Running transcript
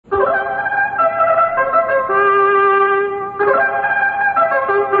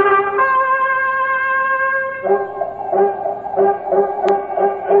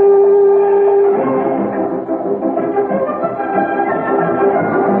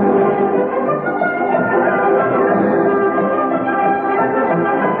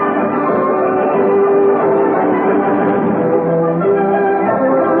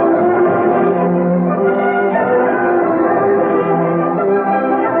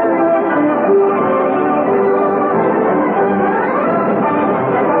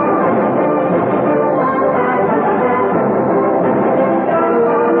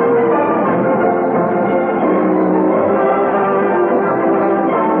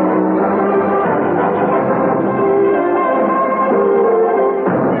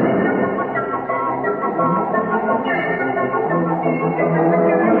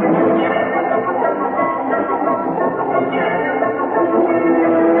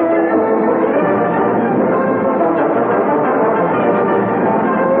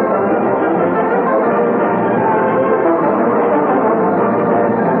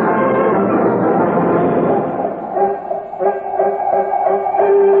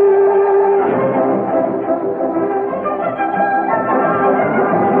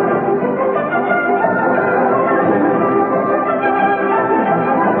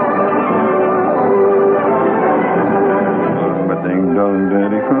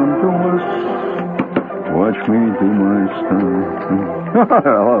daddy from Dumas. Watch me do my stuff.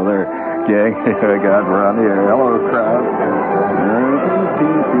 Hello there, gang. I got around here. Hello, crowd.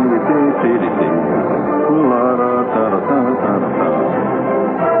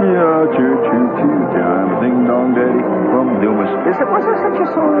 Yeah, choo-choo-choo time. Ding-dong daddy from Dumas. Was there such a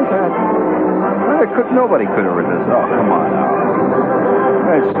song as that? Nobody could have written this. Oh, come on now.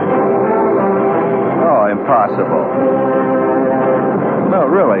 Impossible. No,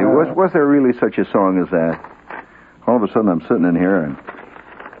 really. Was there really such a song as that? All of a sudden I'm sitting in here and,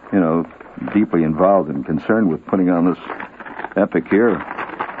 deeply involved and concerned with putting on this epic here.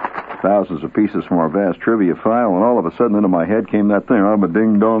 Thousands of pieces from our vast trivia file, and all of a sudden into my head came that thing. I'm a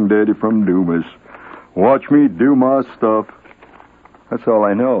ding-dong daddy from Dumas. Watch me do my stuff. That's all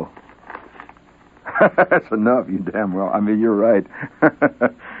I know. That's enough, you damn well. I mean, you're right.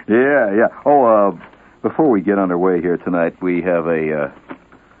 Yeah. Oh, before we get underway here tonight, we have a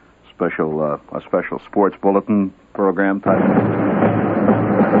special sports bulletin program type.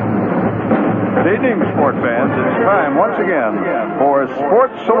 Good evening, sport fans. It's time once again for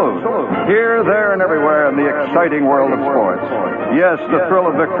Sports Salute. Here, there, and everywhere in the exciting world of sports. Yes, the thrill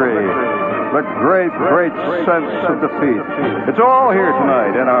of victory. The great, great sense of defeat. It's all here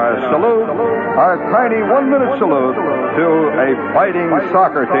tonight in our salute, our tiny 1-minute salute to a fighting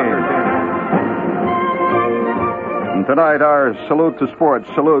soccer team. And tonight, our salute to sports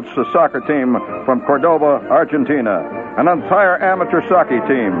salutes the soccer team from Cordoba, Argentina. An entire amateur soccer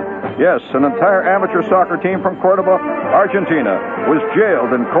team. Yes, an entire amateur soccer team from Cordoba, Argentina, was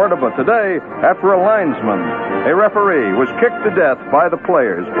jailed in Cordoba today after a linesman, a referee, was kicked to death by the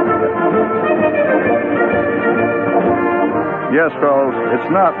players. Yes, fellas, it's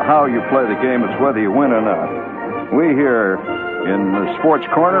not how you play the game, it's whether you win or not. We here in the Sports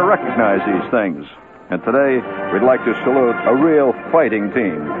Corner recognize these things. And today, we'd like to salute a real fighting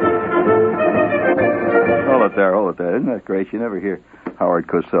team. Hold it there. Isn't that great? You never hear Howard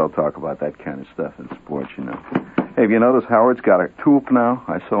Cosell talk about that kind of stuff in sports, Hey, have you noticed Howard's got a toque now?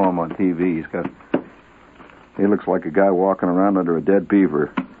 I saw him on TV. He looks like a guy walking around under a dead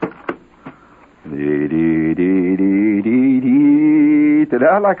beaver.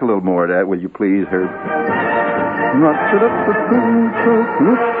 I'd like a little more of that, will you please, Herb?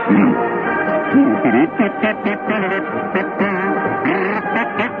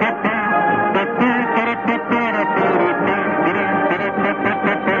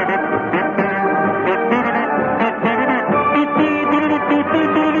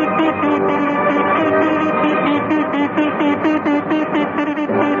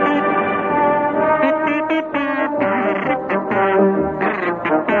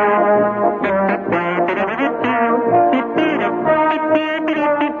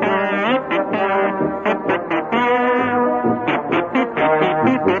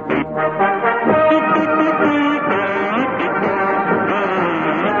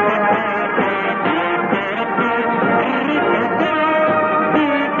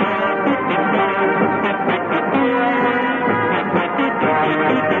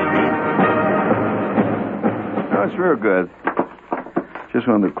 Real good. Just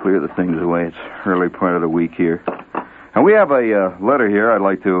wanted to clear the things away. It's early part of the week here. And we have a letter here I'd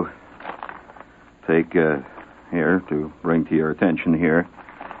like to take here to bring to your attention here.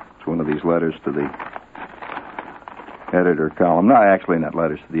 It's one of these letters to the editor column. No, actually not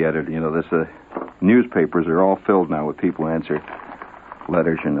letters to the editor. This newspapers are all filled now with people who answer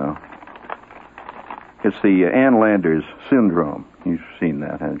letters, It's the Ann Landers syndrome. You've seen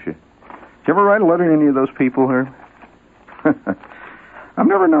that, haven't you? Did you ever write a letter to any of those people, Herb? I've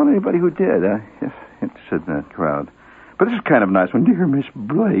never known anybody who did. It's in that crowd. But this is kind of a nice one. Dear Miss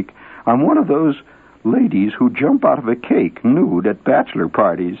Blake, I'm one of those ladies who jump out of a cake nude at bachelor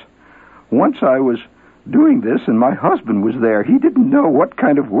parties. Once I was doing this and my husband was there. He didn't know what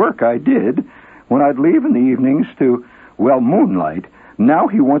kind of work I did when I'd leave in the evenings to, moonlight. Now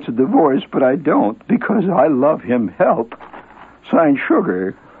he wants a divorce, but I don't because I love him. Help. Signed,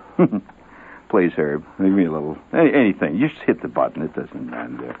 Sugar. Please, Herb, leave me a little... Anything. You just hit the button. It doesn't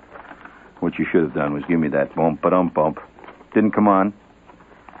matter. What you should have done was give me that bump. Didn't come on.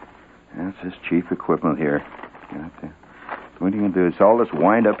 That's this cheap equipment here. What are you going to do? It's all this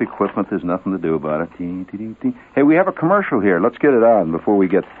wind-up equipment. There's nothing to do about it. Hey, we have a commercial here. Let's get it on before we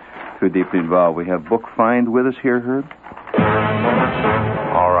get too deeply involved. We have Book Find with us here, Herb.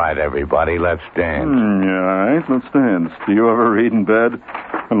 All right, everybody, let's dance. All right, let's dance. Do you ever read in bed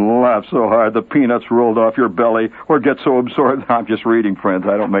and laugh so hard the peanuts rolled off your belly, or get so absorbed... I'm just reading, friends.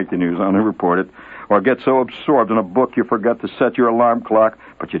 I don't make the news. I only report it. Or get so absorbed in a book you forgot to set your alarm clock,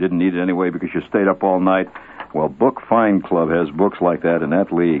 but you didn't need it anyway because you stayed up all night. Well, Book Find Club has books like that in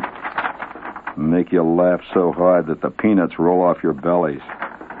that league. Make you laugh so hard that the peanuts roll off your bellies.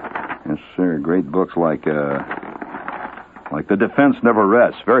 Yes, sir. Great books like The Defense Never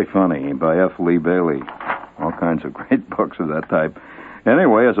Rests. Very funny, by F. Lee Bailey. All kinds of great books of that type.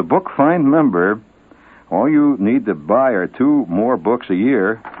 Anyway, as a Book Find member, all you need to buy are 2 more books a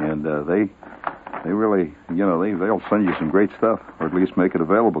year, and they really, they'll send you some great stuff, or at least make it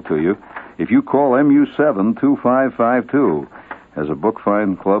available to you. If you call MU7-2552 as a Book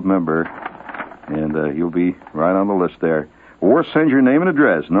Find Club member, and you'll be right on the list there. Or send your name and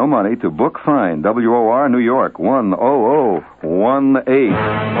address, no money, to Book Find, WOR, New York, 10018.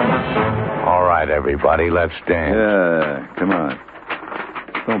 All right, everybody, let's dance. Yeah, come on.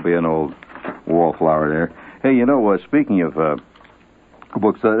 Don't be an old wallflower there. Hey, speaking of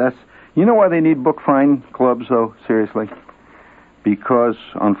books, you know why they need Book Find clubs, though, seriously? Because,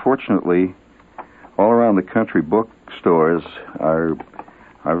 unfortunately, all around the country, bookstores are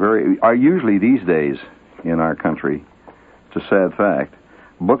usually these days in our country. It's a sad fact.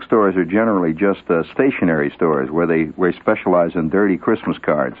 Bookstores are generally just stationery stores where they specialize in dirty Christmas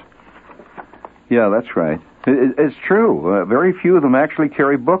cards. Yeah, that's right. It's true. Very few of them actually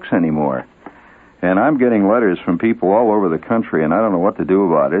carry books anymore. And I'm getting letters from people all over the country, and I don't know what to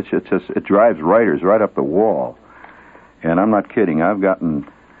do about it. It drives writers right up the wall. And I'm not kidding. I've gotten,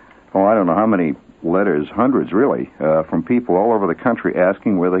 I don't know how many letters, hundreds really, from people all over the country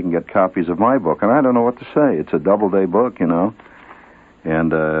asking where they can get copies of my book. And I don't know what to say. It's a Doubleday book, And,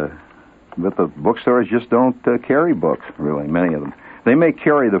 but the bookstores just don't carry books, really, many of them. They may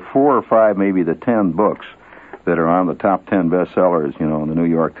carry the 4 or 5, maybe the 10 books that are on the top 10 bestsellers, in the New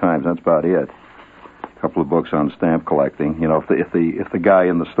York Times. That's about it. A couple of books on stamp collecting. If the guy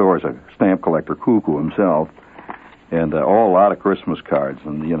in the store is a stamp collector cuckoo himself, and a lot of Christmas cards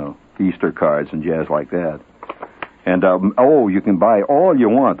and Easter cards and jazz like that. And you can buy all you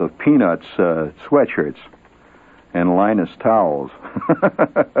want of Peanuts sweatshirts and Linus towels.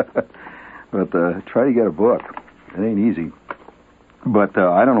 But try to get a book. It ain't easy. But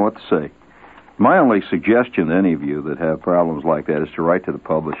I don't know what to say. My only suggestion to any of you that have problems like that is to write to the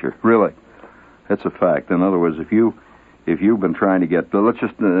publisher. Really. That's a fact. In other words, if you've been trying to get, let's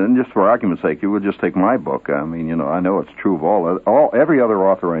just for argument's sake, you would just take my book. I mean, I know it's true of every other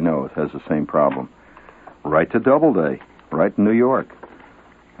author I know has the same problem. Write to Doubleday, write in New York,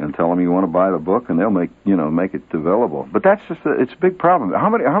 and tell them you want to buy the book, and they'll make it available. But that's just it's a big problem.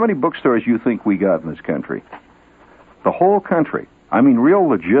 How many bookstores do you think we got in this country? The whole country. I mean, real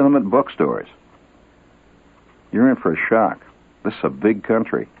legitimate bookstores. You're in for a shock. This is a big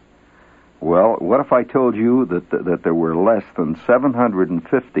country. Well, what if I told you that there were less than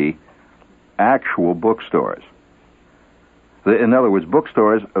 750 actual bookstores? In other words,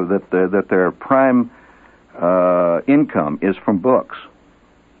 bookstores that their prime income is from books,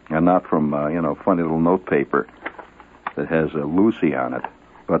 and not from funny little note paper that has Lucy on it.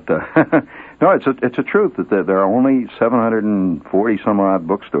 But no, it's a truth that there are only 740 some odd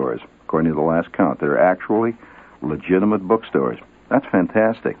bookstores, according to the last count, that are actually legitimate bookstores. That's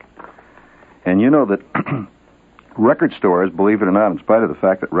fantastic. And you know that record stores, believe it or not, in spite of the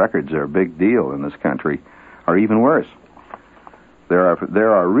fact that records are a big deal in this country, are even worse. There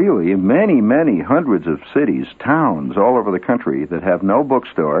are really many, many hundreds of cities, towns all over the country that have no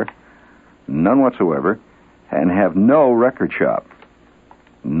bookstore, none whatsoever, and have no record shop.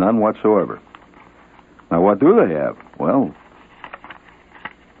 None whatsoever. Now, what do they have? Well,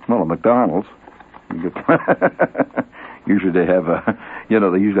 a McDonald's. Usually they have they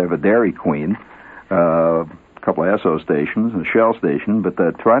usually have a Dairy Queen, a couple of Esso stations, and a Shell station, but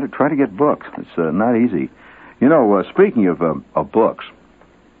try to get books. It's not easy. Speaking of books,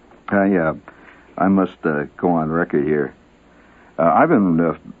 I must go on record here. I've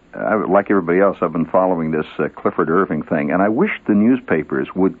been, like everybody else, I've been following this Clifford Irving thing, and I wish the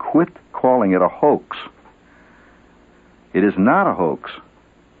newspapers would quit calling it a hoax. It is not a hoax.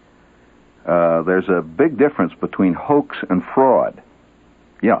 There's a big difference between hoax and fraud.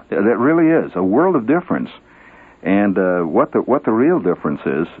 Yeah, that really is a world of difference. And what the real difference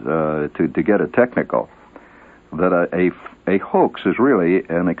is, to get it technical, that a hoax is really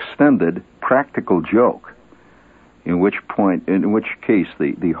an extended practical joke, in which case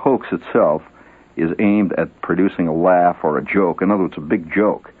the hoax itself is aimed at producing a laugh or a joke. In other words, a big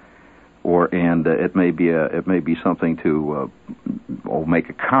joke, and it may be something to make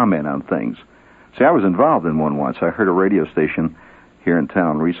a comment on things. See, I was involved in one once. I heard a radio station here in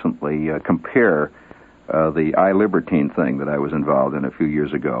town recently compare the iLibertine thing that I was involved in a few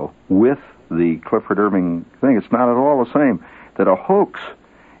years ago with the Clifford Irving thing. It's not at all the same. That a hoax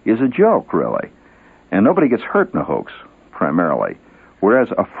is a joke, really. and nobody gets hurt in a hoax primarily. Whereas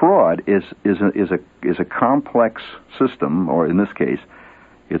a fraud is a complex system, or in this case,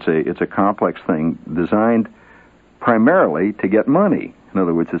 it's a complex thing designed primarily to get money. In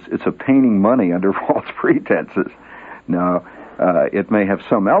other words, it's obtaining money under false pretenses. Now, it may have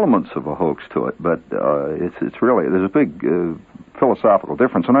some elements of a hoax to it, but it's really, there's a big philosophical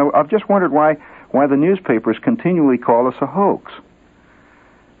difference. And I've just wondered why the newspapers continually call us a hoax.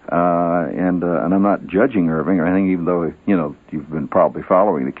 And I'm not judging Irving or anything, even though you've been probably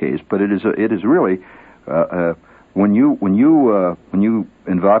following the case. But it is really when you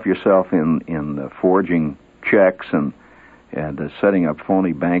involve yourself in forging checks and setting up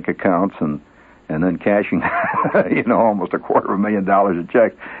phony bank accounts and then cashing almost $250,000 of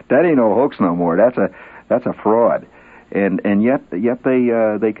checks, that ain't no hoax no more. That's a fraud, and yet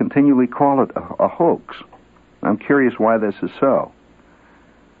they continually call it a hoax. I'm curious why this is so.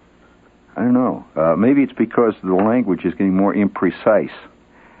 I don't know. Maybe it's because the language is getting more imprecise.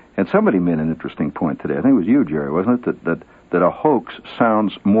 And somebody made an interesting point today. I think it was you, Jerry, wasn't it? That a hoax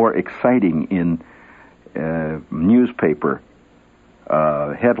sounds more exciting in newspaper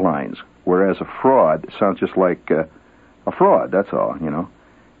headlines, whereas a fraud sounds just like a fraud. That's all,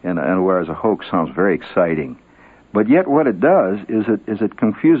 And whereas a hoax sounds very exciting. But yet, what it does is it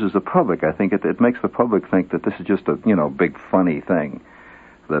confuses the public. I think it makes the public think that this is just a big funny thing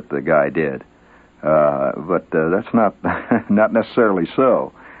that the guy did, but that's not not necessarily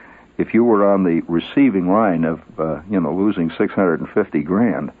so. If you were on the receiving line of losing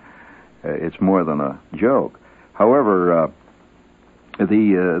 $650,000, it's more than a joke. However,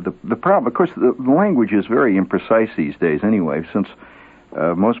 the problem, of course, the language is very imprecise these days anyway, since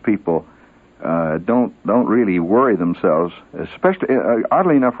most people don't really worry themselves, especially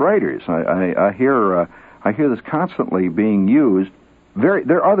oddly enough, writers. I hear this constantly being used. There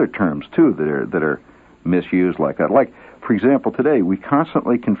are other terms too that are misused like that. Like, for example, today we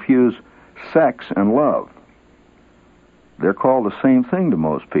constantly confuse sex and love. They're called the same thing to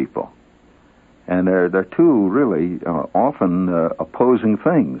most people, and they're two really often opposing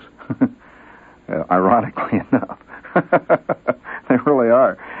things. Ironically enough, they really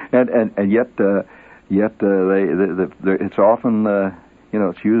are, and yet it's often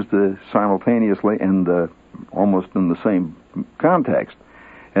it's used simultaneously and almost in the same context.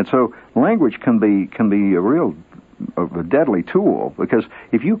 And so language can be a deadly tool, because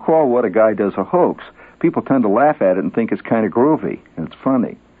if you call what a guy does a hoax, people tend to laugh at it and think it's kind of groovy and it's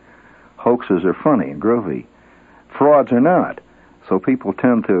funny. Hoaxes are funny and groovy. Frauds are not. So people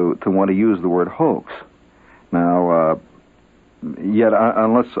tend to want to use the word hoax. Now, yet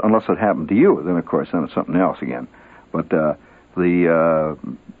unless it happened to you, then of course then it's something else again. But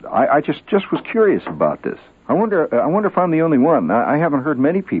I just was curious about this. I wonder if I'm the only one. I haven't heard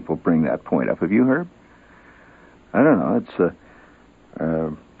many people bring that point up. Have you heard? I don't know. It's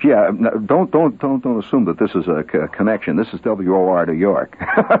don't assume that this is a connection. This is WOR New York.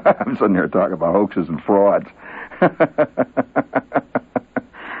 I'm sitting here talking about hoaxes and frauds.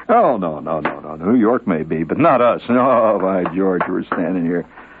 Oh no. New York may be, but not us. No, by George, we're standing here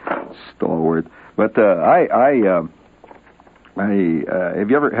stalwart. But have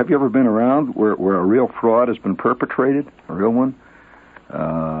you ever been around where a real fraud has been perpetrated, a real one?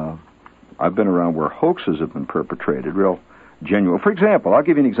 I've been around where hoaxes have been perpetrated, real genuine. For example, I'll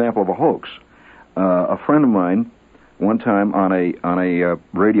give you an example of a hoax. A friend of mine, one time on a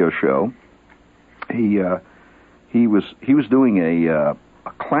radio show, he was doing a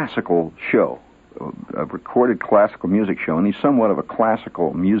classical show, a recorded classical music show, and he's somewhat of a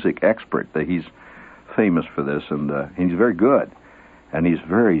classical music expert. That he's famous for this, and he's very good, and he's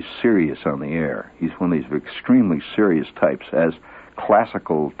very serious on the air. He's one of these extremely serious types, as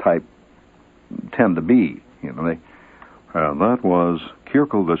classical type tend to be. That was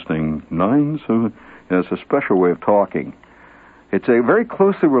Kierkegaard listing 9. It's a special way of talking. It's very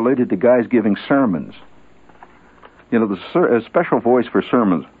closely related to guys giving sermons. The special voice for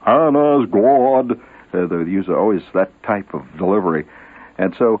sermons. Anna's God. They use always that type of delivery,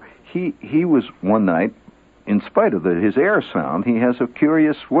 and so. He was one night, in spite of his air sound, he has a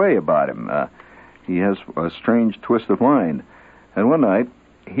curious way about him. He has a strange twist of mind. And one night,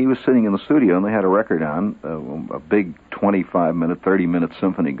 he was sitting in the studio, and they had a record on, a big 25-minute, 30-minute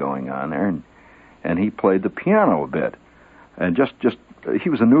symphony going on there, and he played the piano a bit. And just he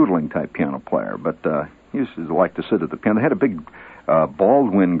was a noodling type piano player, but he used to like to sit at the piano. They had a big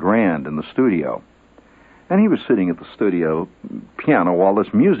Baldwin Grand in the studio. And he was sitting at the studio piano while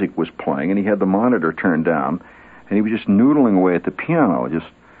this music was playing, and he had the monitor turned down, and he was just noodling away at the piano,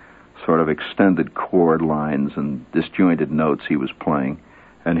 just sort of extended chord lines and disjointed notes he was playing.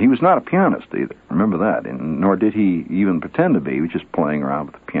 And he was not a pianist either. Remember that. And nor did he even pretend to be. He was just playing around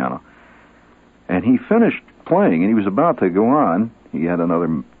with the piano. And he finished playing, and he was about to go on. He had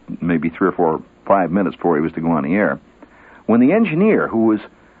another maybe 3 or 4 or 5 minutes before he was to go on the air, when the engineer who was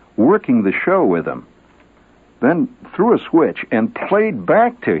working the show with him then threw a switch and played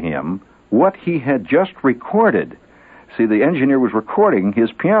back to him what he had just recorded. See, the engineer was recording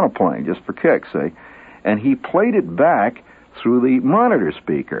his piano playing, just for kicks, see? And he played it back through the monitor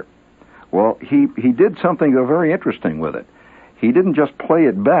speaker. Well, he did something very interesting with it. He didn't just play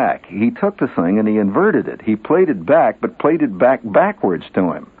it back. He took the thing and he inverted it. He played it back, but played it back backwards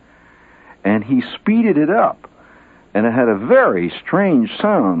to him. And he speeded it up. And it had a very strange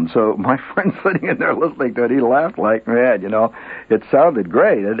sound. So my friend sitting in there listening to it, he laughed like mad, you know. It sounded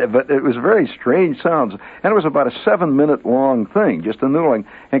great, but it was very strange sounds. And it was about a 7-minute long thing, just a noodling.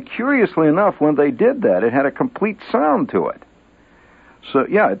 And curiously enough, when they did that, it had a complete sound to it. So,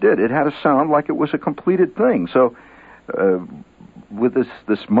 yeah, it did. It had a sound like it was a completed thing. So, with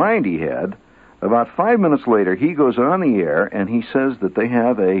this mind he had, about 5 minutes later, he goes on the air, and he says that they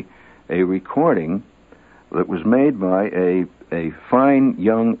have a recording that was made by a fine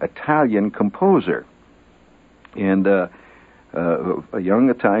young Italian composer. And a young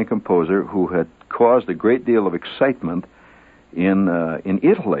Italian composer who had caused a great deal of excitement in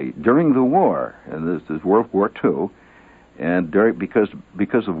Italy during the war, and this is World War II, and because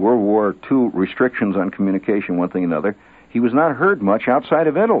of World War II restrictions on communication, one thing or another, he was not heard much outside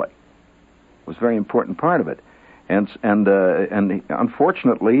of Italy. It was a very important part of it. And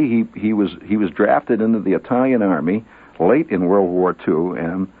unfortunately, he was drafted into the Italian army late in World War II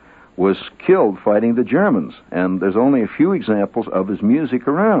and was killed fighting the Germans. And there's only a few examples of his music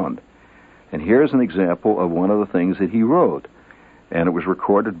around. And here's an example of one of the things that he wrote. And it was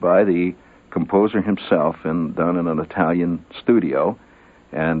recorded by the composer himself done in an Italian studio.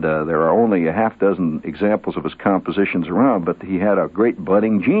 And there are only a half dozen examples of his compositions around, but he had a great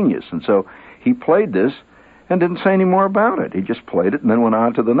budding genius. And so he played this and didn't say any more about it. He just played it and then went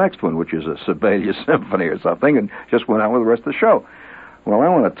on to the next one, which is a Sibelius Symphony or something, and just went on with the rest of the show. Well, I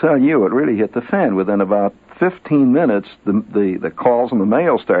want to tell you, it really hit the fan. Within about 15 minutes, the calls and the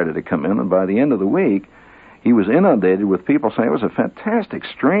mail started to come in, and by the end of the week, he was inundated with people saying it was a fantastic,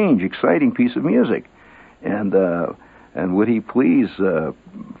 strange, exciting piece of music. And would he please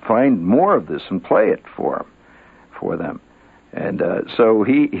find more of this and play it for them? And so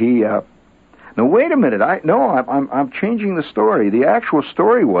he now, wait a minute. I'm changing the story. The actual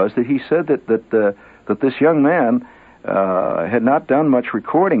story was that he said that this young man had not done much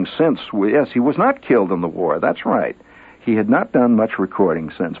recording since. Yes, he was not killed in the war. That's right. He had not done much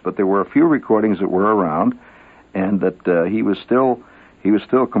recording since, but there were a few recordings that were around, and that he was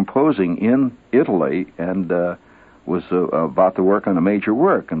still composing in Italy and was about to work on a major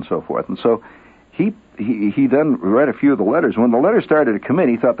work and so forth. And so he then read a few of the letters. When the letters started to come in,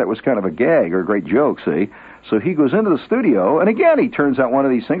 he thought that was kind of a gag or a great joke, see? So he goes into the studio, and again, he turns out one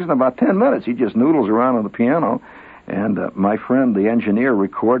of these things in about 10 minutes. He just noodles around on the piano, and my friend, the engineer,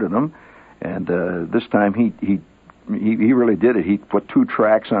 recorded them, and this time he really did it. He put 2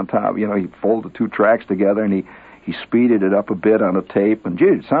 tracks on top. You know, he folded 2 tracks together, and he speeded it up a bit on a tape, and gee,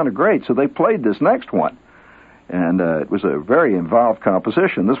 it sounded great. So they played this next one. And it was a very involved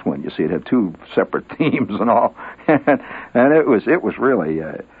composition. This one, you see, it had 2 separate themes and all, and it was really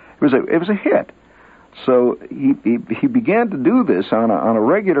it was a hit. So he began to do this on a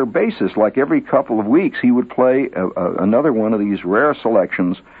regular basis, like every couple of weeks. He would play another one of these rare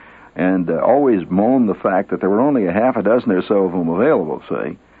selections, and always moan the fact that there were only a half a dozen or so of them available.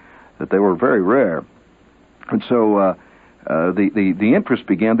 Say that they were very rare, and so the interest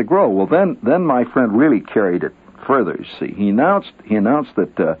began to grow. Well, then my friend really carried it further. You see, he announced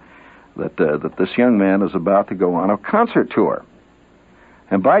that this young man is about to go on a concert tour.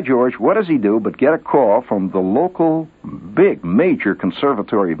 And by George, what does he do but get a call from the local big major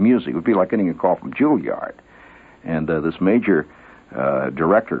conservatory of music? It would be like getting a call from Juilliard. And this major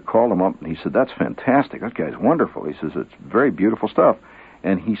director called him up and he said, "That's fantastic. That guy's wonderful." He says, "It's very beautiful stuff."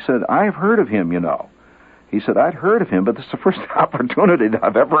 And he said, "I've heard of him, you know." He said, "I'd heard of him, but this is the first opportunity that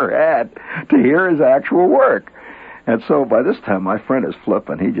I've ever had to hear his actual work." And so by this time, my friend is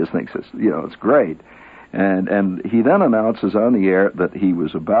flipping. He just thinks it's great. And he then announces on the air that he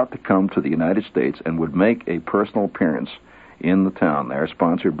was about to come to the United States and would make a personal appearance in the town there,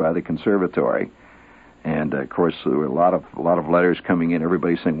 sponsored by the conservatory. And of course, there were a lot of letters coming in.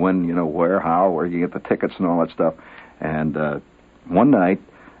 Everybody saying when, where, how, where you get the tickets and all that stuff. And one night,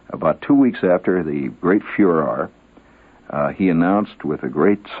 about 2 weeks after the great furor, he announced with a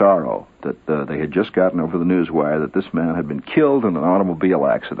great sorrow that they had just gotten over the news wire that this man had been killed in an automobile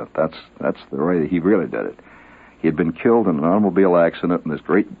accident. That's the way that he really did it. He had been killed in an automobile accident, and this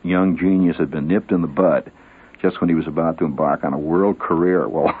great young genius had been nipped in the bud just when he was about to embark on a world career.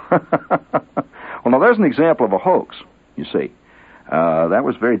 Well, now there's an example of a hoax, you see. That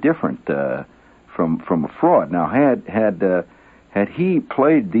was very different from a fraud. Now, had he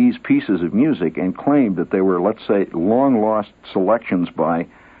played these pieces of music and claimed that they were, let's say, long-lost selections by,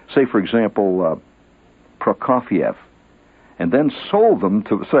 say, for example, Prokofiev, and then sold them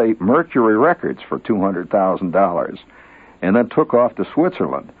to, say, Mercury Records for $200,000, and then took off to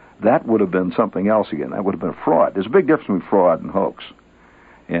Switzerland, that would have been something else again. That would have been a fraud. There's a big difference between fraud and hoax.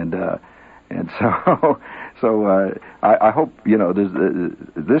 And so I hope, you know, this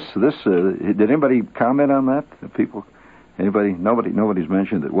did anybody comment on that? Anybody? Nobody's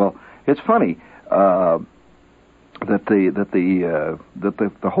mentioned it. Well, it's funny that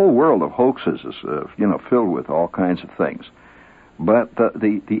the whole world of hoaxes is filled with all kinds of things. But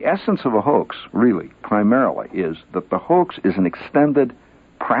the essence of a hoax, really, primarily, is that the hoax is an extended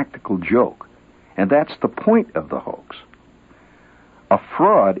practical joke, and that's the point of the hoax. A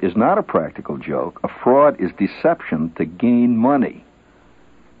fraud is not a practical joke. A fraud is deception to gain money.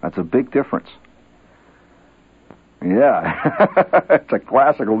 That's a big difference. Yeah, it's a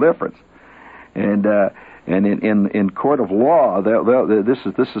classical difference, and in court of law, this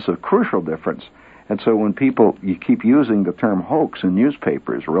is a crucial difference. And so when you keep using the term hoax in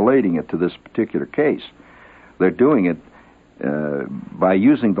newspapers, relating it to this particular case, they're doing it by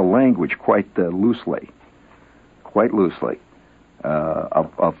using the language quite loosely.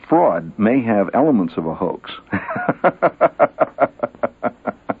 A fraud may have elements of a hoax.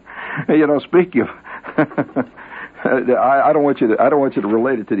 Speaking of, I don't want you to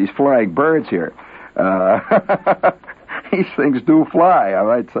relate it to these flying birds here. These things do fly, I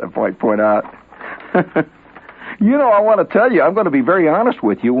might point out. I want to tell you, I'm going to be very honest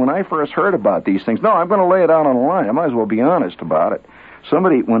with you. When I first heard about these things, I'm going to lay it out on the line. I might as well be honest about it.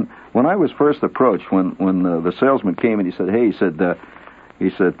 Somebody, when I was first approached, when the salesman came and he said, now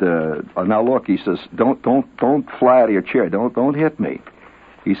look, he says, don't fly out of your chair, don't hit me.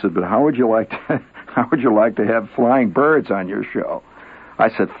 He said, but how would you like to have flying birds on your show? I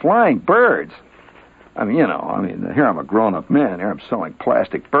said, flying birds? Here I'm a grown-up man. Here I'm selling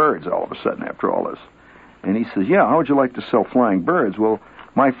plastic birds all of a sudden after all this. And he says, yeah, how would you like to sell flying birds? Well,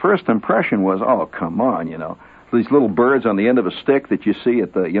 my first impression was, oh, come on, these little birds on the end of a stick that you see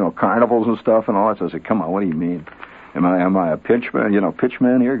at the, carnivals and stuff and all that. So I said, come on, what do you mean? Am I a pitchman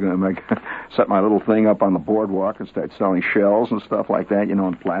here? Am I going to set my little thing up on the boardwalk and start selling shells and stuff like that,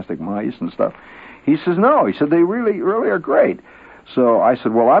 and plastic mice and stuff? He says, no. He said, they really, really are great. So I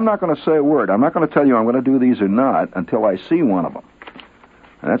said, well, I'm not going to say a word. I'm not going to tell you I'm going to do these or not until I see one of them.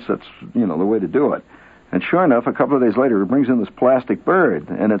 And that's the way to do it. And sure enough, a couple of days later, he brings in this plastic bird,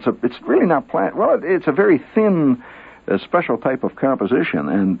 and it's really not plastic. Well, it's a very thin, special type of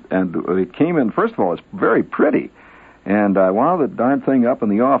composition, and it came in. First of all, it's very pretty, and I wound the darn thing up in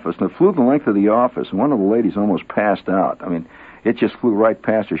the office, and it flew the length of the office, and one of the ladies almost passed out. It just flew right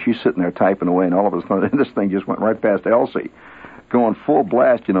past her. She's sitting there typing away, and all of a sudden, this thing just went right past Elsie, going full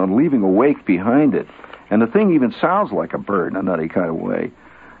blast, and leaving a wake behind it. And the thing even sounds like a bird in a nutty kind of way.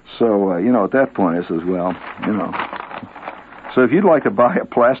 So, at that point, I says, well, So if you'd like to buy a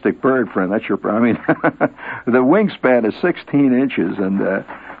plastic bird, friend, that's your... the wingspan is 16 inches, and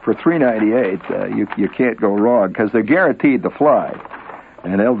for $3.98, you can't go wrong, because they're guaranteed to fly,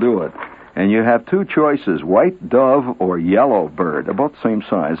 and they'll do it. And you have two choices, white dove or yellow bird. They're both the same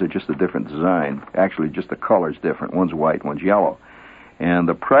size, they're just a different design. Actually, just the color's different. One's white, one's yellow. And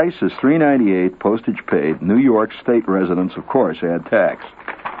the price is $3.98, postage paid, New York State residents, of course, add tax.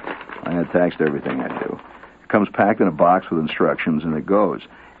 I add tax to everything I do. It comes packed in a box with instructions, and it goes.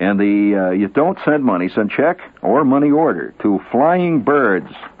 And you don't send money, send check or money order to Flying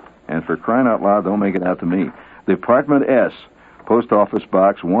Birds. And for crying out loud, don't make it out to me. The Department S, Post Office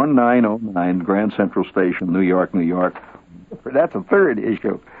Box 1909, Grand Central Station, New York, New York. That's a third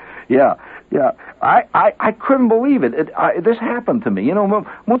issue. Yeah. I couldn't believe it. This happened to me.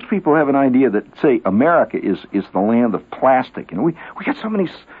 Most people have an idea that, say, America is the land of plastic. We got so many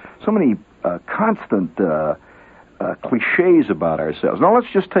constant cliches about ourselves. Now,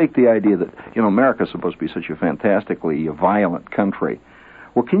 let's just take the idea that, America's supposed to be such a fantastically violent country.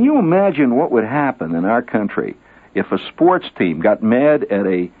 Well, can you imagine what would happen in our country if a sports team got mad at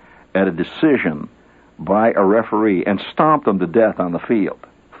a decision by a referee and stomped them to death on the field?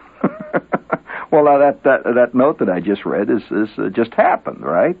 Well, now that note that I just read is just happened,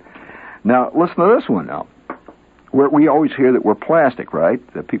 right? Now, listen to this one now. We always hear that we're plastic, right?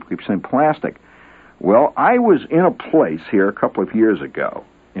 That people keep saying plastic. Well, I was in a place here a couple of years ago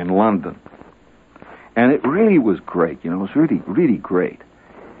in London, and it really was great. It was really, really great.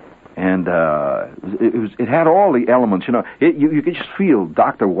 And it had all the elements. You could just feel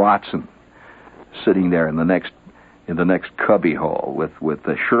Dr. Watson sitting there in the next cubby hole with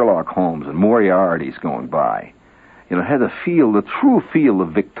the Sherlock Holmes and Moriarty's going by. It had the true feel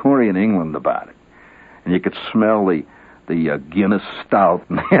of Victorian England about it. And you could smell the Guinness stout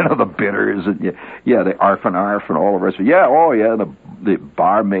and the bitters and the arf and all the rest of it. The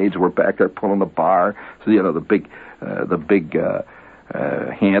barmaids were back there pulling the bar. So the big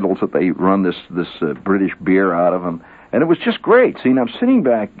handles that they run this British beer out of them. And it was just great. See, I'm sitting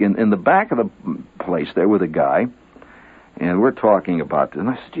back in the back of the place there with a guy, and we're talking about this. And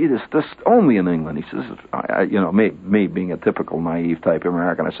I said, gee, this only in England. He says, me being a typical naive type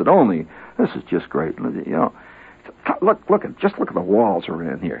American, I said, this is just great. Look at the walls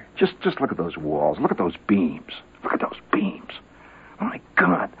around here. Just look at those walls. Look at those beams. Look at those beams. Oh my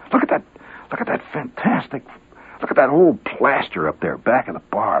God! Look at that fantastic. Look at that old plaster up there, back of the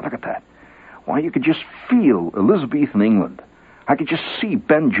bar. Look at that. Why, you could just feel Elizabethan England. I could just see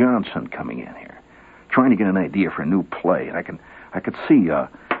Ben Jonson coming in here, trying to get an idea for a new play. And I could see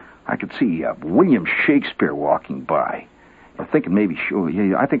William Shakespeare walking by. I'm thinking maybe,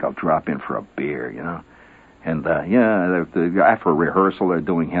 I think I'll drop in for a beer, And after a rehearsal, they're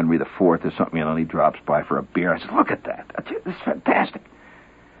doing Henry IV or something, and he drops by for a beer. I said, look at that. This is fantastic.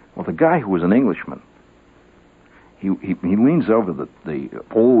 Well, the guy who was an Englishman, he leans over the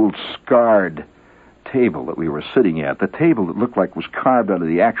old scarred table that we were sitting at, the table that looked like was carved out of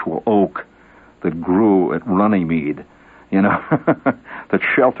the actual oak that grew at Runnymede, that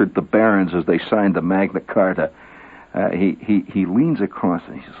sheltered the barons as they signed the Magna Carta. He leans across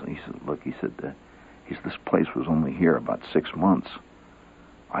and he said, look, he said, this place was only here about 6 months.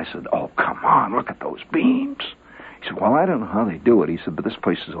 I said, oh, come on, look at those beams. He said, well, I don't know how they do it. He said, but this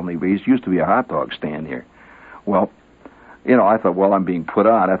place is only, it used to be a hot dog stand here. Well, I thought, well, I'm being put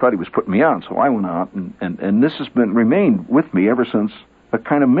on. I thought he was putting me on, so I went out, and this has remained with me ever since, a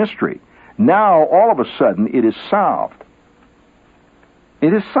kind of mystery. Now, all of a sudden, it is solved.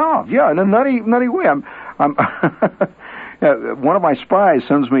 It is solved, yeah, in a nutty way. I'm one of my spies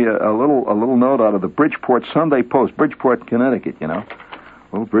sends me a little note out of the Bridgeport Sunday Post, Bridgeport, Connecticut,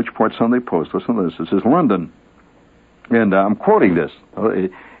 Little Bridgeport Sunday Post. Listen to this. It says, London. And I'm quoting this.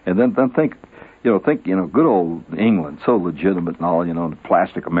 And then think, good old England, so legitimate and all, the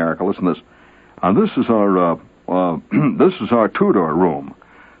plastic America. Listen to this. This is our Tudor room,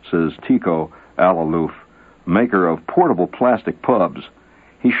 says Tico Alaloof, maker of portable plastic pubs.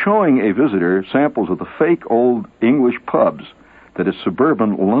 He's showing a visitor samples of the fake old English pubs that his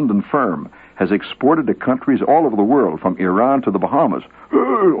suburban London firm has exported to countries all over the world, from Iran to the Bahamas.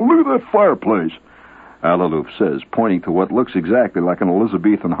 Look at that fireplace, Alaloof says, pointing to what looks exactly like an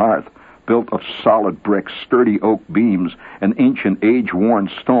Elizabethan hearth, built of solid bricks, sturdy oak beams, and ancient age-worn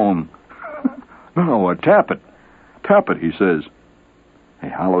stone. No, tap it, he says. A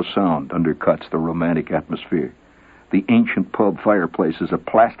hollow sound undercuts the romantic atmosphere. The ancient pub fireplace is a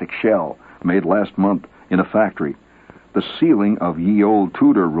plastic shell made last month in a factory. The ceiling of ye old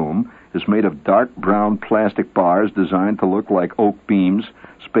Tudor room is made of dark brown plastic bars designed to look like oak beams,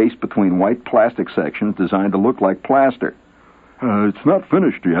 spaced between white plastic sections designed to look like plaster. It's not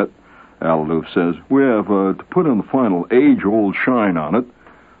finished yet, Alaloof says. We have to put in the final age-old shine on it,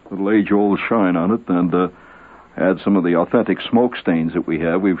 and add some of the authentic smoke stains that we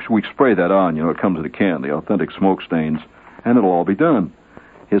have. We spray that on, it comes in a can, the authentic smoke stains, and it'll all be done.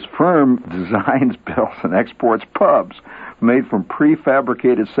 His firm designs, builds, and exports pubs made from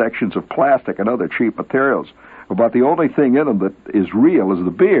prefabricated sections of plastic and other cheap materials. About the only thing in them that is real is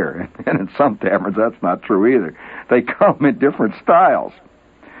the beer, and in some taverns that's not true either. They come in different styles.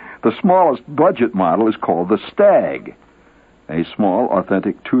 The smallest budget model is called the Stag, a small,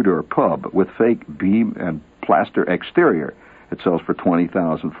 authentic Tudor pub with fake beam and plaster exterior. It sells for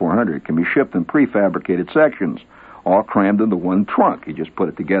 $20,400. It can be shipped in prefabricated sections, all crammed into one trunk. You just put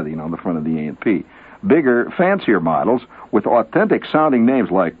it together, on the front of the A&P. Bigger, fancier models with authentic-sounding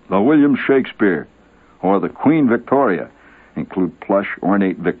names like the William Shakespeare or the Queen Victoria include plush,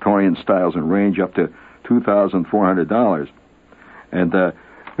 ornate Victorian styles and range up to $2,400. And now,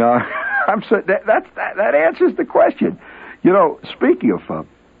 that answers the question. Speaking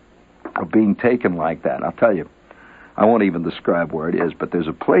of being taken like that, I'll tell you, I won't even describe where it is, but there's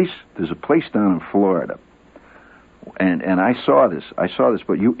a place down in Florida, and I saw this,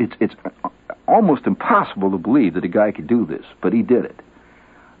 but it's almost impossible to believe that a guy could do this, but he did it.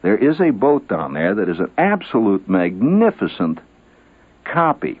 There is a boat down there that is an absolute magnificent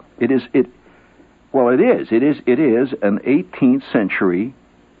copy. It is an 18th century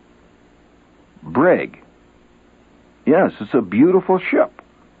brig. Yes, it's a beautiful ship.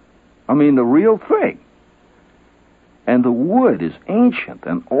 I mean, the real thing. And the wood is ancient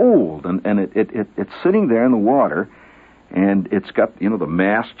and old, and it's sitting there in the water, and it's got, the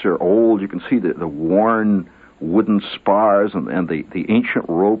masts are old. You can see the worn wooden spars and the ancient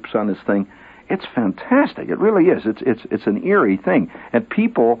ropes on this thing. It's fantastic. It really is. It's an eerie thing. And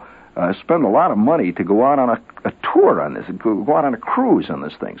people spend a lot of money to go out on a tour on this, go out on a cruise on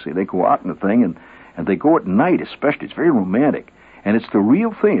this thing. See, they go out in the thing, and they go at night especially. It's very romantic. And it's the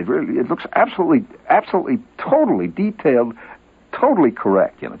real thing. It looks absolutely, totally detailed, totally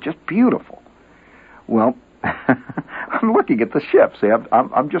correct. Just beautiful. Well, I'm looking at the ship. See,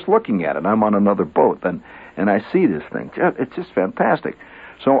 I'm just looking at it. I'm on another boat, and I see this thing. It's just fantastic.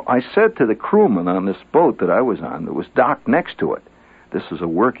 So I said to the crewman on this boat that I was on, that was docked next to it. This is a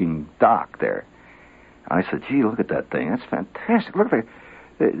working dock there. I said, "Gee, look at that thing. That's fantastic. Look at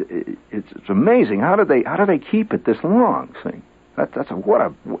it. It's amazing. How do they keep it this long? See, that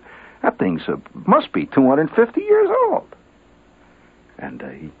thing's must be 250 years old." And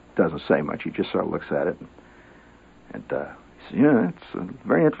he doesn't say much. He just sort of looks at it, and he says, "Yeah, it's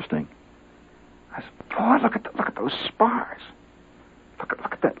very interesting." I said, "Boy, look at those spars. Look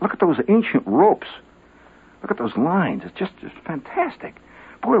at that. Look at those ancient ropes. Look at those lines. It's just fantastic.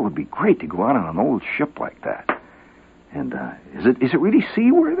 Boy, it would be great to go out on an old ship like that. And is it really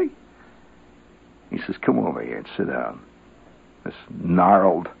seaworthy?" He says, "Come over here and sit down." This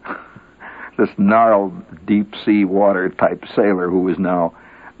gnarled deep sea water type sailor who is now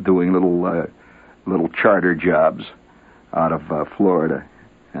doing little charter jobs out of Florida.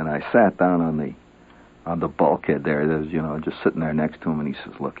 And I sat down on the bulkhead there. There's, just sitting there next to him, and he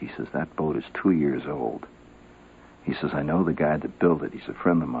says, "Look," he says, "that boat is 2 years old." He says, "I know the guy that built it. He's a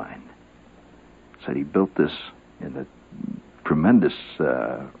friend of mine." Said he built this in a tremendous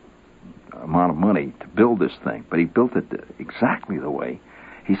amount of money to build this thing, but he built it exactly the way.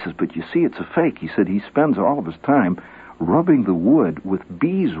 He says, "But you see, it's a fake." He said he spends all of his time rubbing the wood with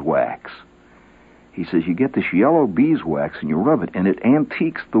beeswax. He says you get this yellow beeswax and you rub it, and it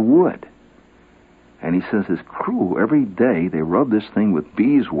antiques the wood. And he says his crew, every day, they rub this thing with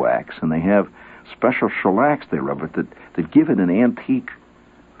beeswax, and they have special shellacs they rub it that give it an antique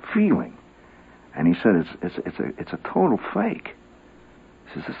feeling. And he said it's a total fake.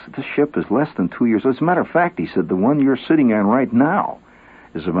 He says this ship is less than 2 years. As a matter of fact, he said the one you're sitting on right now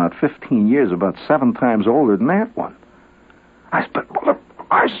is about 15 years, about 7 times older than that one. I said, "But look,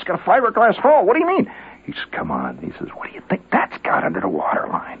 ours has got a fiberglass hull. What do you mean?" He says, "Come on." He says, "What do you think that's got under the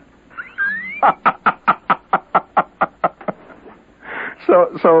waterline?"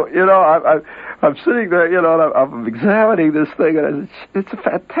 So I'm sitting there, and I'm examining this thing, and it's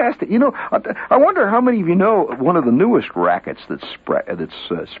fantastic. I wonder how many of you know one of the newest rackets that's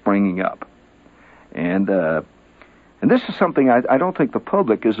springing up, and this is something I don't think the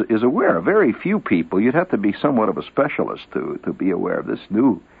public is aware of. Very few people. You'd have to be somewhat of a specialist to be aware of this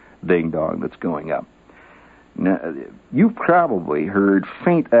new ding dong that's going up. Now, you've probably heard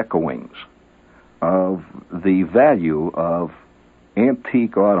faint echoings of the value of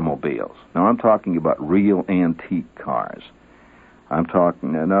antique automobiles. Now, I'm talking about real antique cars.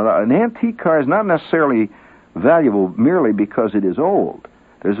 Now, an antique car is not necessarily valuable merely because it is old.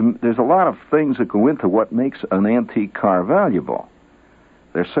 There's a lot of things that go into what makes an antique car valuable.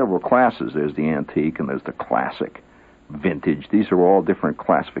 There's several classes. There's the antique and there's the classic, vintage. These are all different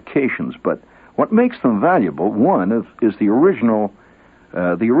classifications, but what makes them valuable, one, is the original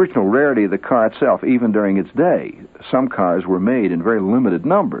rarity of the car itself, even during its day. Some cars were made in very limited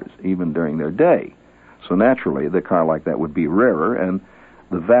numbers, even during their day. So naturally, the car like that would be rarer, and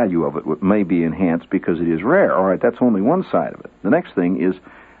the value of it may be enhanced because it is rare. All right, that's only one side of it. The next thing is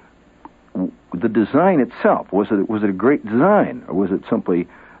the design itself. Was it a great design, or was it simply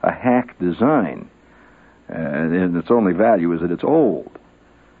a hack design? And its only value is that it's old.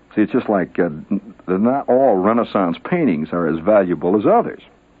 See, it's just like not all Renaissance paintings are as valuable as others,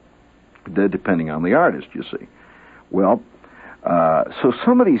 depending on the artist, you see. Well, so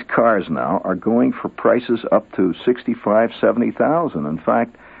some of these cars now are going for prices up to $65,000, $70,000. In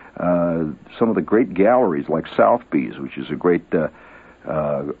fact, some of the great galleries like Sotheby's, which is a great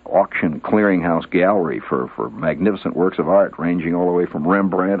auction clearinghouse gallery for magnificent works of art, ranging all the way from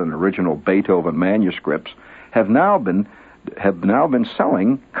Rembrandt and original Beethoven manuscripts, have now been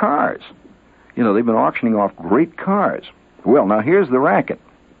selling cars. They've been auctioning off great cars. Well, now here's the racket.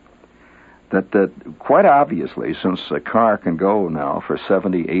 that quite obviously, since a car can go now for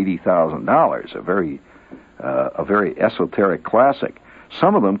 $70,000-$80,000, a very esoteric classic,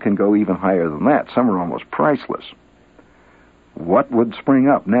 some of them can go even higher than that. Some are almost priceless. What would spring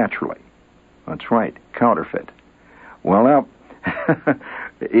up naturally? That's right, counterfeit. Well, now,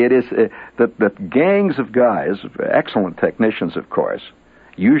 it is that gangs of guys, excellent technicians, of course,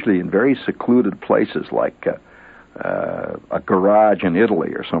 usually in very secluded places like a garage in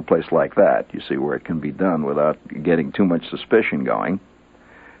Italy or someplace like that, you see, where it can be done without getting too much suspicion going,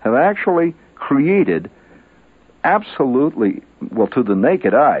 have actually created absolutely, well, to the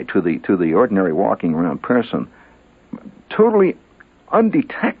naked eye, to the ordinary walking around person, totally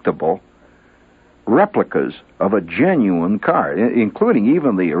undetectable replicas of a genuine car, including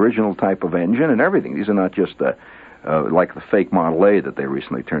even the original type of engine and everything. These are not just like the fake Model A that they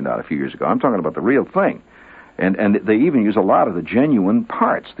recently turned out a few years ago. I'm talking about the real thing. And they even use a lot of the genuine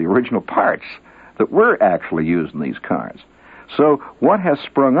parts, the original parts that were actually used in these cars. So what has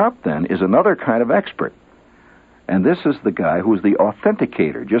sprung up then is another kind of expert. And this is the guy who's the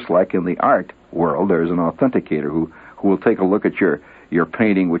authenticator. Just like in the art world, there's an authenticator who will take a look at your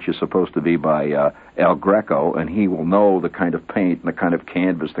painting, which is supposed to be by El Greco, and he will know the kind of paint and the kind of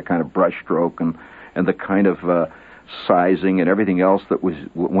canvas, the kind of brush stroke, and the kind of sizing and everything else that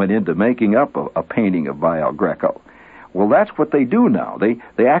went into making up a painting by El Greco. Well, that's what they do now.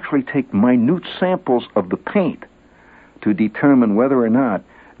 They actually take minute samples of the paint to determine whether or not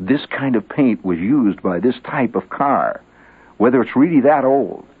this kind of paint was used by this type of car, whether it's really that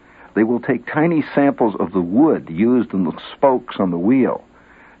old. They will take tiny samples of the wood used in the spokes on the wheel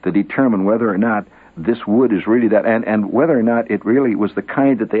to determine whether or not this wood is really that, and whether or not it really was the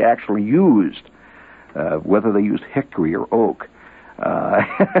kind that they actually used, whether they used hickory or oak.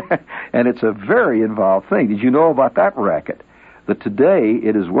 And it's a very involved thing. Did you know about that racket? That today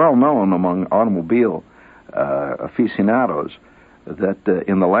it is well known among automobile aficionados that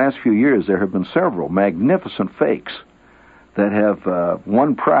in the last few years there have been several magnificent fakes that have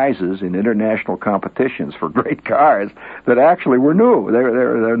won prizes in international competitions for great cars that actually were new.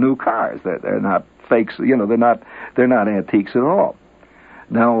 They're new cars. They're not fakes. You know, they're not antiques at all.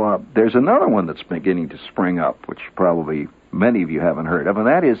 Now there's another one that's beginning to spring up, which probably many of you haven't heard of, and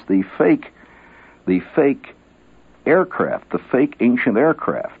that is the fake aircraft, the fake ancient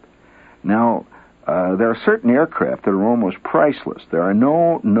aircraft. Now there are certain aircraft that are almost priceless. There are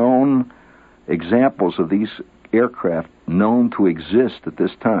no known examples of these aircraft known to exist at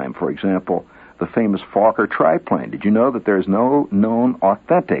this time. For example, the famous Fokker triplane. Did you know that there's no known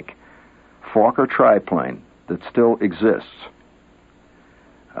authentic Fokker triplane that still exists?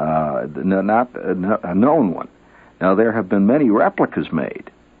 Not a known one. Now, there have been many replicas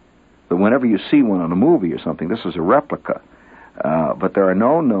made, but whenever you see one on a movie or something, this is a replica. But there are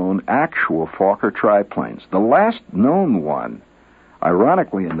no known actual Fokker triplanes. The last known one,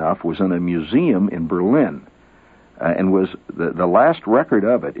 ironically enough, was in a museum in Berlin, and was the last record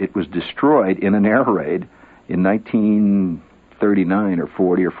of it. It was destroyed in an air raid in 1939 or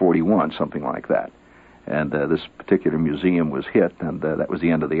 40 or 41, something like that. And this particular museum was hit, and that was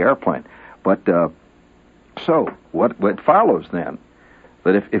the end of the airplane. But so what follows then?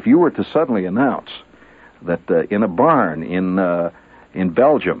 That if you were to suddenly announce that in a barn in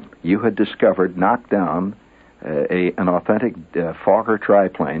Belgium you had discovered, knocked down an authentic Fokker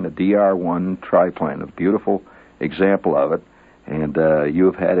triplane, a DR-1 triplane, a beautiful example of it, and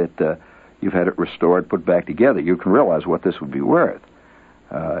you've had it restored, put back together, you can realize what this would be worth.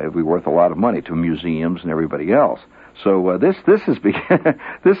 It would be worth a lot of money to museums and everybody else. So this is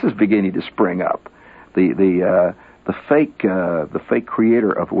this is beginning to spring up. The fake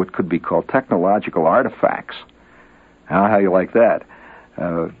creator of what could be called technological artifacts. How you like that?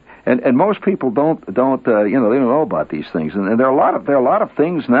 And most people don't they don't know about these things. And there are a lot of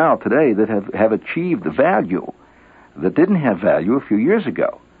things now today that have achieved value that didn't have value a few years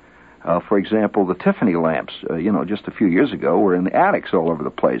ago. For example, the Tiffany lamps, just a few years ago were in the attics all over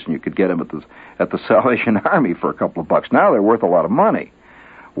the place, and you could get them at the Salvation Army for a couple of bucks. Now they're worth a lot of money.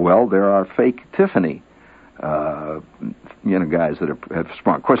 Well, there are fake Tiffany, guys that have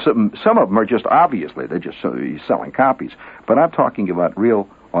sprung. Of course, some of them are just obviously they're just selling copies. But I'm talking about real,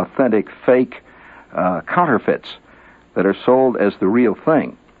 authentic, fake counterfeits that are sold as the real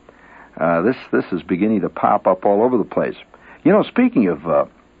thing. This is beginning to pop up all over the place. Speaking of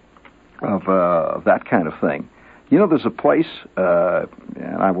that kind of thing, there's a place,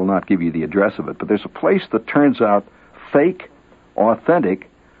 and I will not give you the address of it, but there's a place that turns out fake, authentic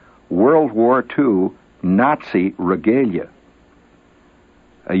World War II Nazi regalia.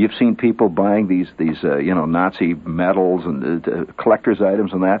 You've seen people buying these Nazi medals and collector's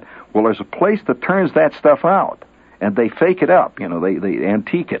items and that. Well, there's a place that turns that stuff out, and they fake it up. They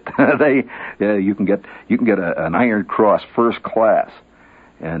antique it. You can get an Iron Cross first class,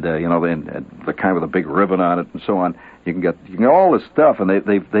 and the kind with a big ribbon on it and so on. You can get all this stuff, and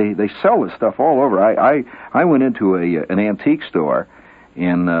they sell this stuff all over. I went into an antique store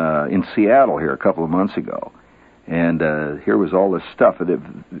in Seattle here a couple of months ago. And here was all this stuff, and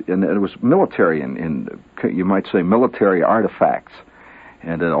it was military, and you might say military artifacts,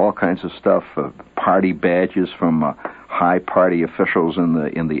 and all kinds of stuff, party badges from high party officials in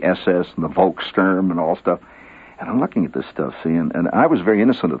the SS and the Volkssturm and all stuff. And I'm looking at this stuff, see, and I was very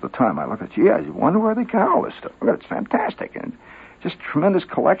innocent at the time. I looked at, I wonder where they got all this stuff. It's fantastic, and just tremendous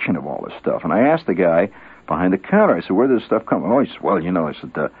collection of all this stuff. And I asked the guy behind the counter, I said, where did this stuff come from? Oh, he said, well, I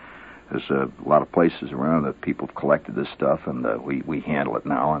said, there's a lot of places around that people have collected this stuff, and we handle it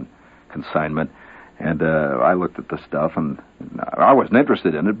now on consignment. And I looked at the stuff, and I wasn't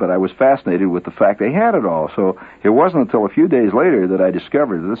interested in it, but I was fascinated with the fact they had it all. So it wasn't until a few days later that I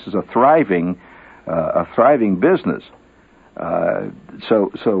discovered that this is a thriving business.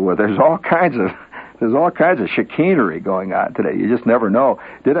 So there's all kinds of chicanery going on today. You just never know.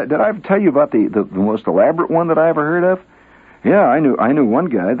 Did I ever tell you about the most elaborate one that I ever heard of? Yeah, I knew one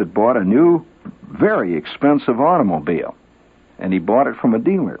guy that bought a new, very expensive automobile, and he bought it from a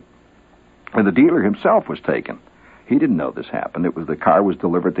dealer, and the dealer himself was taken. He didn't know this happened. The car was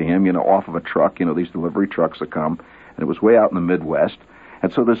delivered to him, off of a truck, these delivery trucks that come, and it was way out in the Midwest,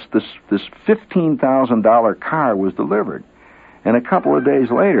 and so this $15,000 car was delivered, and a couple of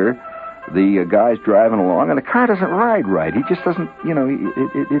days later, the guy's driving along, and the car doesn't ride right. He just doesn't,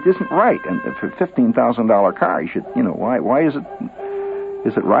 it isn't right. And for a $15,000 car, you should, why is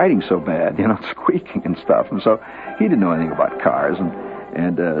it riding so bad? Squeaking and stuff. And so he didn't know anything about cars,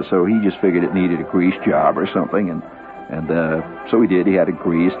 and so he just figured it needed a grease job or something, and so he did. He had it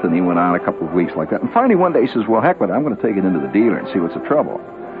greased, and he went on a couple of weeks like that. And finally one day he says, well, heck with it, I'm going to take it into the dealer and see what's the trouble.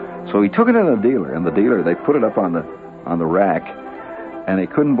 So he took it into the dealer, and the dealer, they put it up on the rack, and they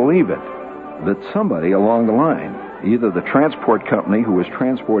couldn't believe it, that somebody along the line, either the transport company who was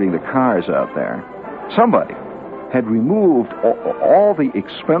transporting the cars out there, somebody had removed all the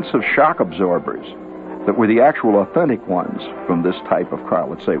expensive shock absorbers that were the actual authentic ones from this type of car.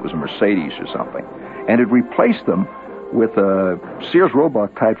 Let's say it was a Mercedes or something, and had replaced them with a Sears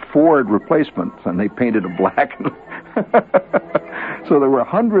Roebuck type Ford replacement, and they painted it black. So there were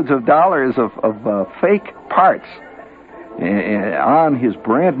hundreds of dollars of fake parts on his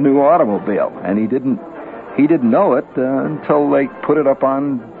brand new automobile, and he didn't know it until they put it up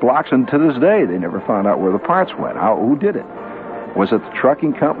on blocks, and to this day they never found out where the parts went. Who did it? Was it the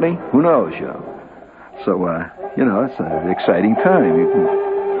trucking company? Who knows? So it's an exciting time.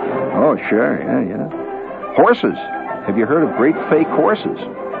 Oh sure, yeah. Horses. Have you heard of great fake horses?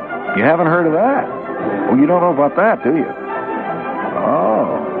 You haven't heard of that? Oh, you don't know about that, do you?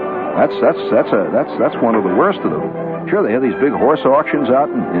 Oh, that's one of the worst of them. Sure, they have these big horse auctions out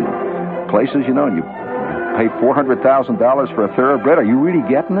in places, and you pay $400,000 for a thoroughbred. Are you really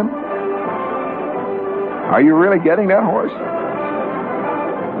getting them? Are you really getting that horse?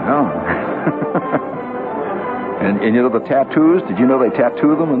 No. And the tattoos, did you know they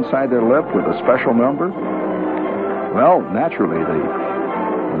tattoo them inside their lip with a special number? Well, naturally,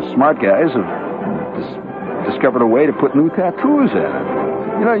 the smart guys have discovered a way to put new tattoos in it.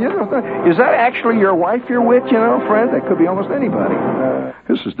 Is that actually your wife you're with, Fred? That could be almost anybody.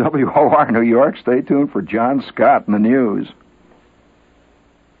 This is WOR New York. Stay tuned for John Scott in the news.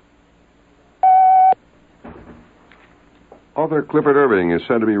 Author Clifford Irving is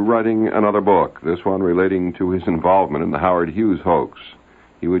said to be writing another book, this one relating to his involvement in the Howard Hughes hoax.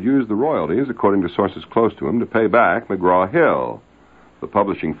 He would use the royalties, according to sources close to him, to pay back McGraw-Hill. The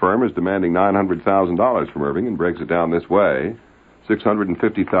publishing firm is demanding $900,000 from Irving and breaks it down this way.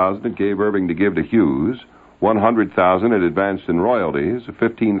 $650,000 it gave Irving to give to Hughes, $100,000 it advanced in royalties, a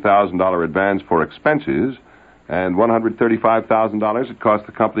 $15,000 advance for expenses, and $135,000 it cost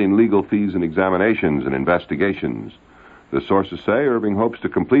the company in legal fees and examinations and investigations. The sources say Irving hopes to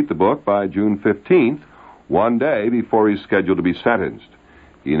complete the book by June 15th, one day before he's scheduled to be sentenced.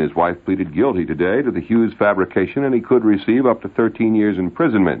 He and his wife pleaded guilty today to the Hughes fabrication, and he could receive up to 13 years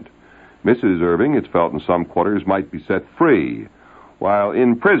imprisonment. Mrs. Irving, it's felt in some quarters, might be set free. While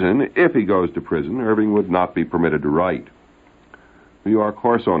in prison, if he goes to prison, Irving would not be permitted to write. New York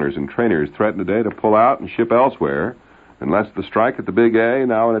horse owners and trainers threaten today to pull out and ship elsewhere unless the strike at the Big A,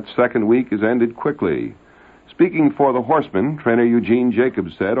 now in its second week, is ended quickly. Speaking for the horsemen, trainer Eugene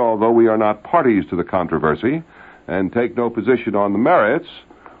Jacobs said, although we are not parties to the controversy and take no position on the merits,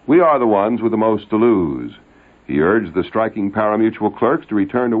 We are the ones with the most to lose. He urged the striking pari-mutuel clerks to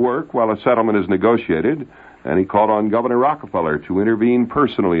return to work while a settlement is negotiated, and he called on Governor Rockefeller to intervene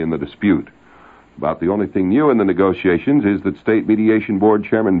personally in the dispute. About the only thing new in the negotiations is that State Mediation Board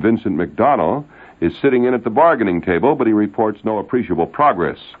Chairman Vincent McDonnell is sitting in at the bargaining table, but he reports no appreciable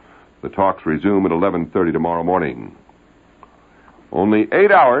progress. The talks resume at 11:30 tomorrow morning. Only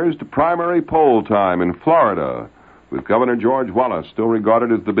 8 hours to primary poll time in Florida, with Governor George Wallace still regarded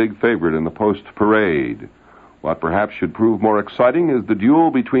as the big favorite in the post-parade. What perhaps should prove more exciting is the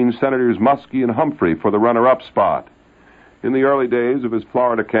duel between Senators Muskie and Humphrey for the runner-up spot. In the early days of his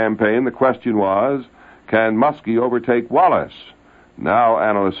Florida campaign, the question was, can Muskie overtake Wallace? Now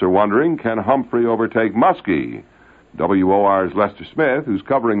analysts are wondering, can Humphrey overtake Muskie? WOR's Lester Smith, who's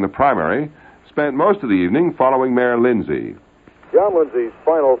covering the primary, spent most of the evening following Mayor Lindsay. John Lindsay's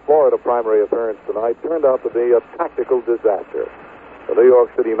final Florida primary appearance tonight turned out to be a tactical disaster. The New York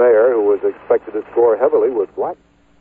City mayor, who was expected to score heavily with black